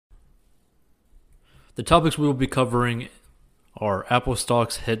The topics we will be covering are Apple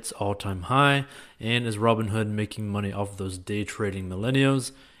stocks hits all-time high, and is Robinhood making money off of those day trading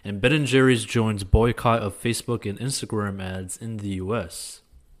millennials, and Ben & Jerry's joins boycott of Facebook and Instagram ads in the US.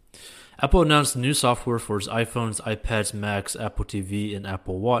 Apple announced new software for its iPhones, iPads, Macs, Apple TV, and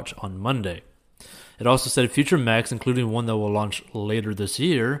Apple Watch on Monday. It also said future Macs, including one that will launch later this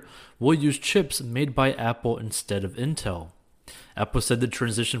year, will use chips made by Apple instead of Intel. Apple said the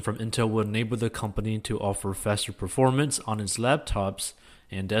transition from Intel will enable the company to offer faster performance on its laptops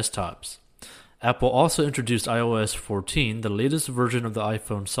and desktops. Apple also introduced iOS 14, the latest version of the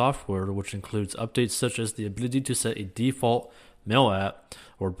iPhone software, which includes updates such as the ability to set a default Mail app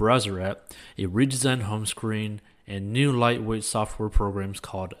or browser app, a redesigned home screen, and new lightweight software programs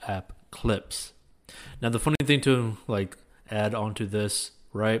called App Clips. Now, the funny thing to add onto this,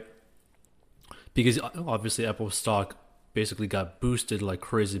 right? Because obviously Apple stock basically got boosted like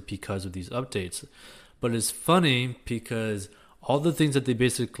crazy because of these updates. But it's funny because all the things that they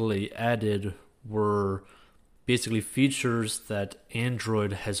basically added were basically features that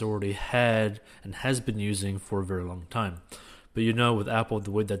Android has already had and has been using for a very long time. But with Apple,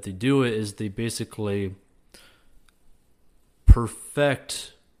 the way that they do it is they basically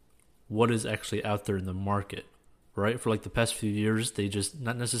perfect what is actually out there in the market, right? For the past few years, they just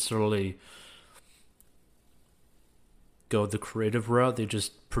not necessarily go the creative route. They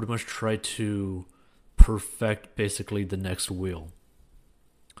just pretty much try to perfect basically the next wheel.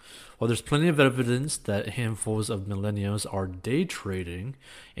 While there's plenty of evidence that handfuls of millennials are day trading,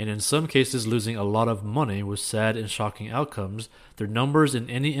 and in some cases losing a lot of money with sad and shocking outcomes, their numbers and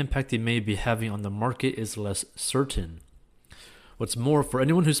any impact they may be having on the market is less certain. What's more, for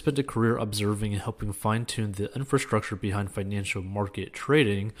anyone who spent a career observing and helping fine-tune the infrastructure behind financial market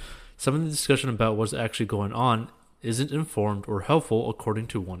trading, some of the discussion about what's actually going on isn't informed or helpful, according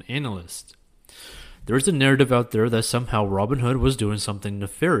to one analyst. There is a narrative out there that somehow Robinhood was doing something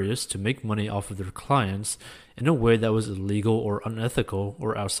nefarious to make money off of their clients in a way that was illegal or unethical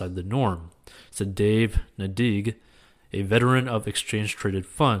or outside the norm, said Dave Nadig, a veteran of exchange-traded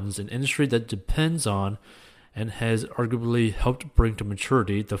funds, an industry that depends on and has arguably helped bring to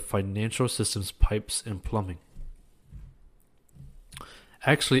maturity the financial system's pipes and plumbing.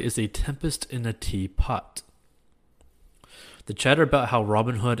 Actually, it's a tempest in a teapot. The chatter about how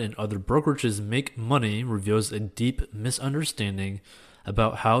Robinhood and other brokerages make money reveals a deep misunderstanding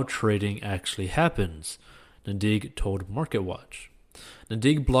about how trading actually happens, Nadig told MarketWatch.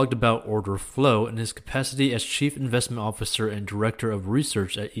 Nadig blogged about order flow in his capacity as Chief Investment Officer and Director of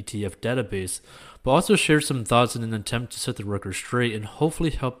Research at ETF Database, but also shared some thoughts in an attempt to set the record straight and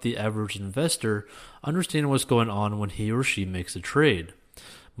hopefully help the average investor understand what's going on when he or she makes a trade.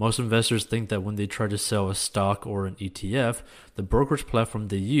 Most investors think that when they try to sell a stock or an ETF, the brokerage platform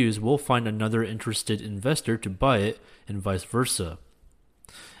they use will find another interested investor to buy it, and vice versa.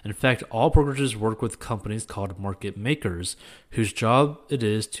 In fact, all brokerages work with companies called market makers, whose job it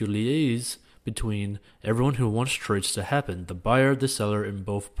is to liaise between everyone who wants trades to happen, the buyer, the seller, and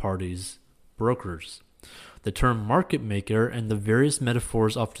both parties' brokers. The term market maker and the various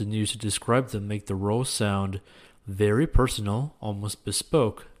metaphors often used to describe them make the role sound very personal, almost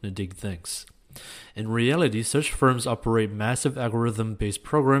bespoke, Nadig thinks. In reality, such firms operate massive algorithm-based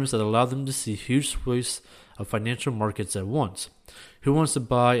programs that allow them to see huge swaths of financial markets at once. Who wants to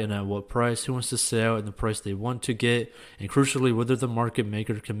buy and at what price, who wants to sell and the price they want to get, and crucially, whether the market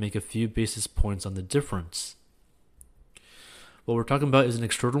maker can make a few basis points on the difference. What we're talking about is an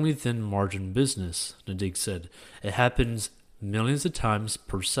extraordinarily thin margin business, Nadig said. It happens millions of times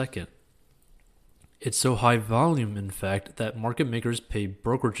per second. It's so high volume, in fact, that market makers pay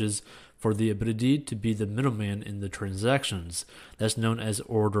brokerages for the ability to be the middleman in the transactions. That's known as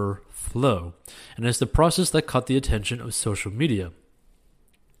order flow, and it's the process that caught the attention of social media.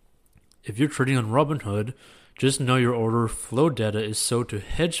 If you're trading on Robinhood, just know your order flow data is sold to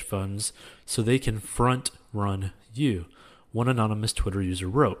hedge funds so they can front run you, one anonymous Twitter user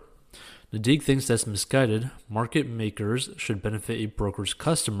wrote. Nadig thinks that's misguided. Market makers should benefit a broker's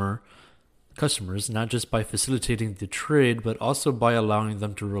customers not just by facilitating the trade, but also by allowing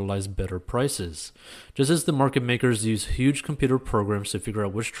them to realize better prices. Just as the market makers use huge computer programs to figure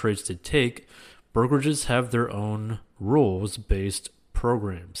out which trades to take, brokerages have their own rules-based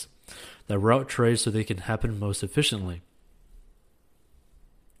programs that route trades so they can happen most efficiently.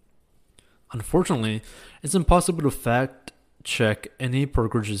 Unfortunately, it's impossible to fact-check any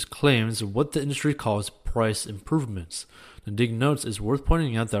brokerage's claims of what the industry calls price improvements. Nadig notes it's worth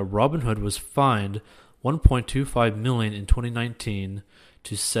pointing out that Robinhood was fined $1.25 million in 2019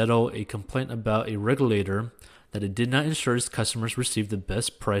 to settle a complaint about a regulator that it did not ensure its customers received the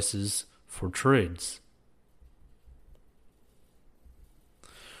best prices for trades.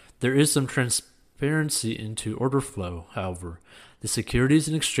 There is some transparency into order flow, however. The Securities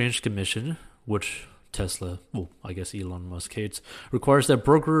and Exchange Commission, which Tesla, I guess Elon Musk hates, requires that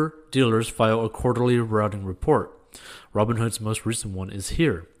broker-dealers file a quarterly routing report. Robinhood's most recent one is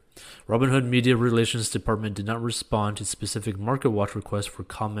here. Robinhood Media Relations Department did not respond to specific MarketWatch requests for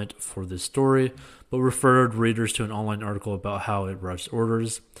comment for this story, but referred readers to an online article about how it routes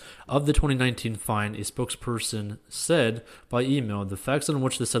orders. Of the 2019 fine, a spokesperson said by email, "The facts on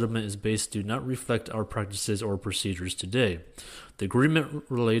which the settlement is based do not reflect our practices or procedures today. The agreement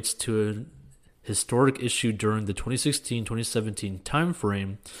relates to a historic issue during the 2016-2017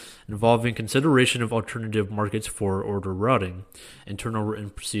 timeframe involving consideration of alternative markets for order routing, internal written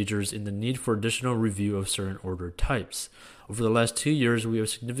procedures, and the need for additional review of certain order types. Over the last 2 years, we have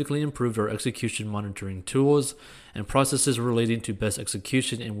significantly improved our execution monitoring tools and processes relating to best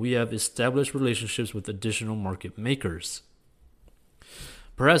execution, and we have established relationships with additional market makers."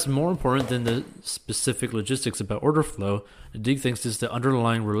 Perhaps more important than the specific logistics about order flow, Nadig thinks is the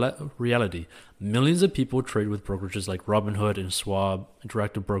underlying reality. Millions of people trade with brokerages like Robinhood and Schwab,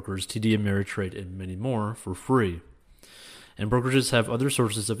 Interactive Brokers, TD Ameritrade, and many more for free. And brokerages have other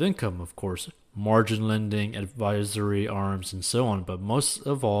sources of income, of course, margin lending, advisory arms, and so on. But most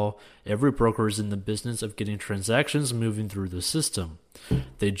of all, every broker is in the business of getting transactions moving through the system.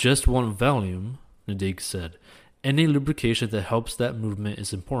 They just want volume, Nadig said. Any lubrication that helps that movement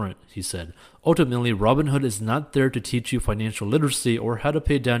is important, he said. Ultimately, Robinhood is not there to teach you financial literacy or how to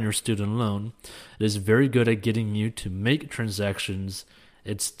pay down your student loan. It is very good at getting you to make transactions.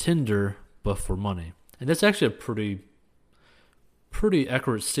 It's Tinder, but for money. And that's actually a pretty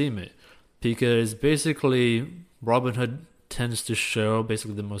accurate statement, because basically Robinhood tends to show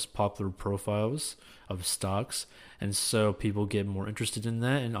basically the most popular profiles of stocks, and so people get more interested in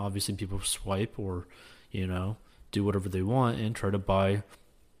that, and obviously people swipe or, do whatever they want and try to buy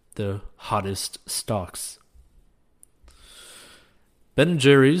the hottest stocks. Ben &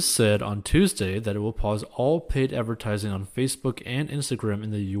 Jerry's said on Tuesday that it will pause all paid advertising on Facebook and Instagram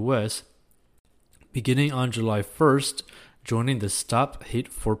in the U.S. beginning on July 1st, joining the Stop Hate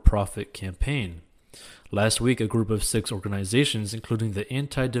for Profit campaign. Last week, a group of 6 organizations, including the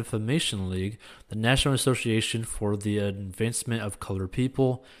Anti-Defamation League, the National Association for the Advancement of Colored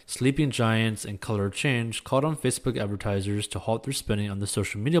People, Sleeping Giants, and Color Change, called on Facebook advertisers to halt their spending on the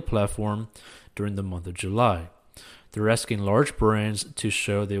social media platform during the month of July. They're asking large brands to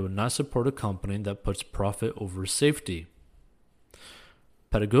show they would not support a company that puts profit over safety.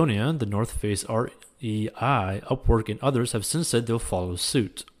 Patagonia, the North Face, REI, Upwork, and others have since said they'll follow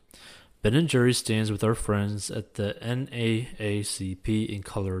suit. Ben & Jerry's stands with our friends at the NAACP and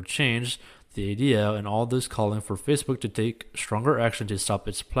Color Change, the ADL, and all those calling for Facebook to take stronger action to stop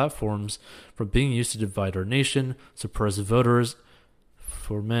its platforms from being used to divide our nation, suppress voters,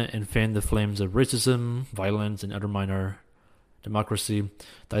 foment and fan the flames of racism, violence, and undermine our democracy.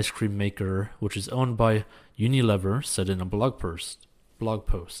 The ice cream maker, which is owned by Unilever, said in a blog post.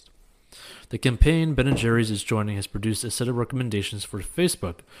 The campaign Ben & Jerry's is joining has produced a set of recommendations for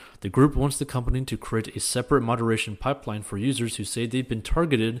Facebook. The group wants the company to create a separate moderation pipeline for users who say they've been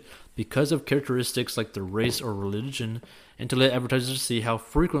targeted because of characteristics like their race or religion, and to let advertisers see how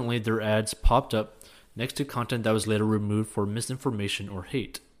frequently their ads popped up next to content that was later removed for misinformation or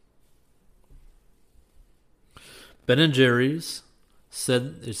hate. Ben & Jerry's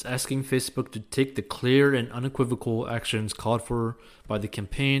said it's asking Facebook to take the clear and unequivocal actions called for by the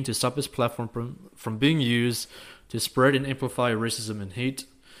campaign to stop its platform from being used to spread and amplify racism and hate,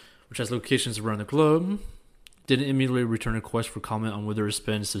 which has locations around the globe. Didn't immediately return a request for comment on whether it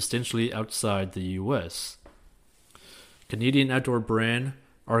spends substantially outside the U.S. Canadian outdoor brand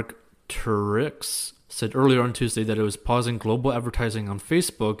Arc'teryx said earlier on Tuesday that it was pausing global advertising on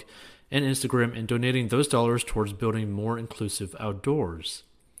Facebook and Instagram and donating those dollars towards building more inclusive outdoors.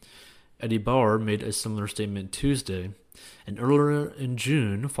 Eddie Bauer made a similar statement Tuesday, and earlier in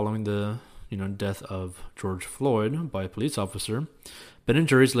June, following the death of George Floyd by a police officer, Ben &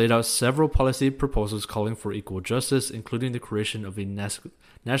 Jerry's laid out several policy proposals calling for equal justice, including the creation of a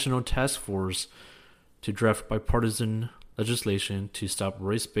national task force to draft bipartisan legislation to stop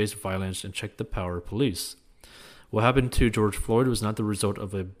race-based violence and check the power of police. What happened to George Floyd was not the result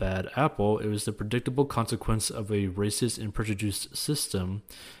of a bad apple. It was the predictable consequence of a racist and prejudiced system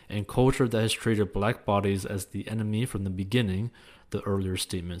and culture that has treated black bodies as the enemy from the beginning, the earlier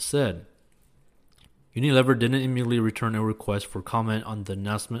statement said. Unilever didn't immediately return a request for comment on the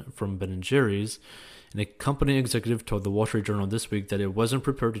announcement from Ben & Jerry's, and a company executive told the Wall Street Journal this week that it wasn't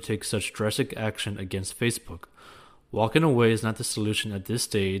prepared to take such drastic action against Facebook. Walking away is not the solution at this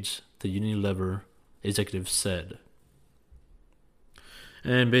stage, the Unilever executive said.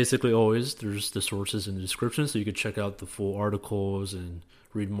 And basically always, there's the sources in the description, so you could check out the full articles and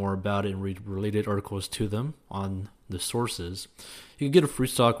read more about it and read related articles to them on the sources. You can get a free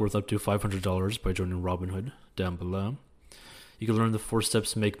stock worth up to $500 by joining Robinhood down below. You can learn the 4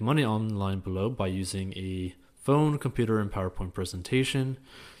 steps to make money online below by using a phone, computer, and PowerPoint presentation.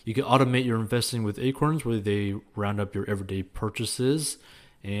 You can automate your investing with Acorns, where they round up your everyday purchases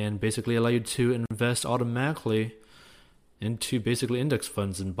and basically allow you to invest automatically into basically index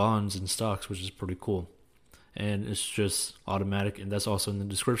funds and bonds and stocks, which is pretty cool. And it's just automatic, and that's also in the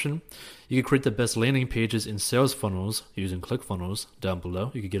description. You can create the best landing pages in sales funnels using ClickFunnels down below.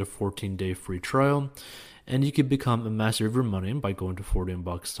 You can get a 14-day free trial, and you can become a master of your money by going to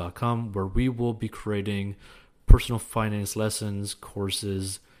 40inbox.com, where we will be creating personal finance lessons,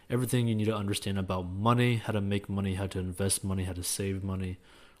 courses, everything you need to understand about money, how to make money, how to invest money, how to save money,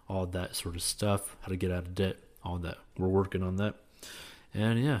 all that sort of stuff, how to get out of debt, all that. We're working on that.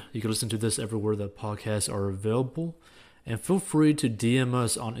 And yeah, you can listen to this everywhere that podcasts are available. And feel free to DM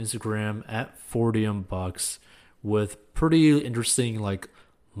us on Instagram at 40inbox with pretty interesting like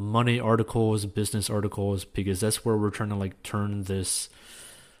money articles, business articles, because that's where we're trying to like turn this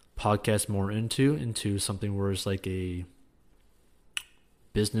podcast more into something where it's like a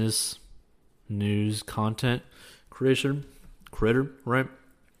business news content creator, right?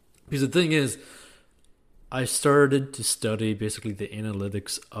 Because the thing is, I started to study basically the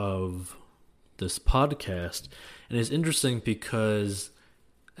analytics of this podcast, and it's interesting because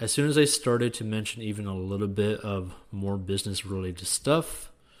as soon as I started to mention even a little bit of more business related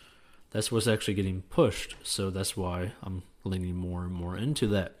stuff, that's what's actually getting pushed. So that's why I'm leaning more and more into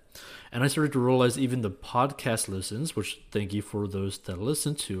that. And I started to realize even the podcast listens, which thank you for those that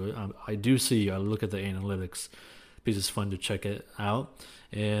listen to it. I look at the analytics because it's fun to check it out.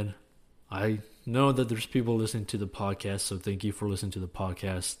 And I know that there's people listening to the podcast, so thank you for listening to the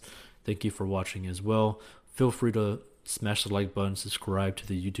podcast. Thank you for watching as well. Feel free to smash the like button, subscribe to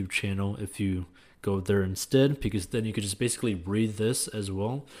the YouTube channel if you go there instead, because then you could just basically read this as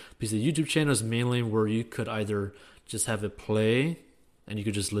well. Because the YouTube channel is mainly where you could either just have it play and you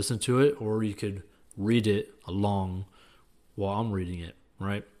could just listen to it, or you could read it along while I'm reading it,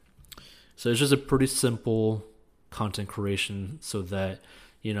 right? So it's just a pretty simple content creation so that,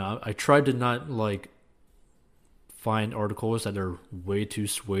 you know, I tried to not like find articles that are way too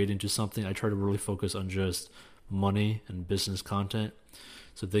swayed into something. I try to really focus on just money and business content.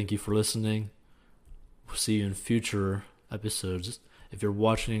 So thank you for listening. We'll see you in future episodes. If you're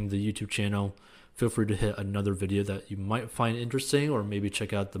watching the YouTube channel, feel free to hit another video that you might find interesting, or maybe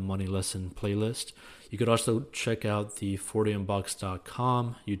check out the money lesson playlist. You could also check out the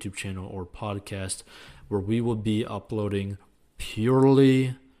 40inbox.com YouTube channel or podcast, where we will be uploading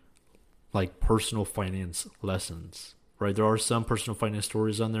purely like personal finance lessons, right? There are some personal finance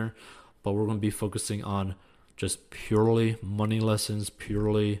stories on there, but we're going to be focusing on just purely money lessons,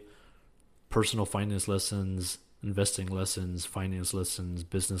 purely personal finance lessons, investing lessons, finance lessons,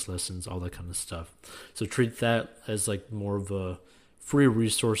 business lessons, all that kind of stuff. So treat that as like more of a free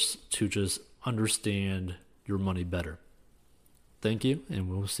resource to just understand your money better. Thank you, and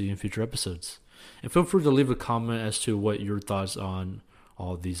we'll see you in future episodes. And feel free to leave a comment as to what your thoughts on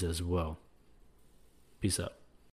all of these as well. Peace out.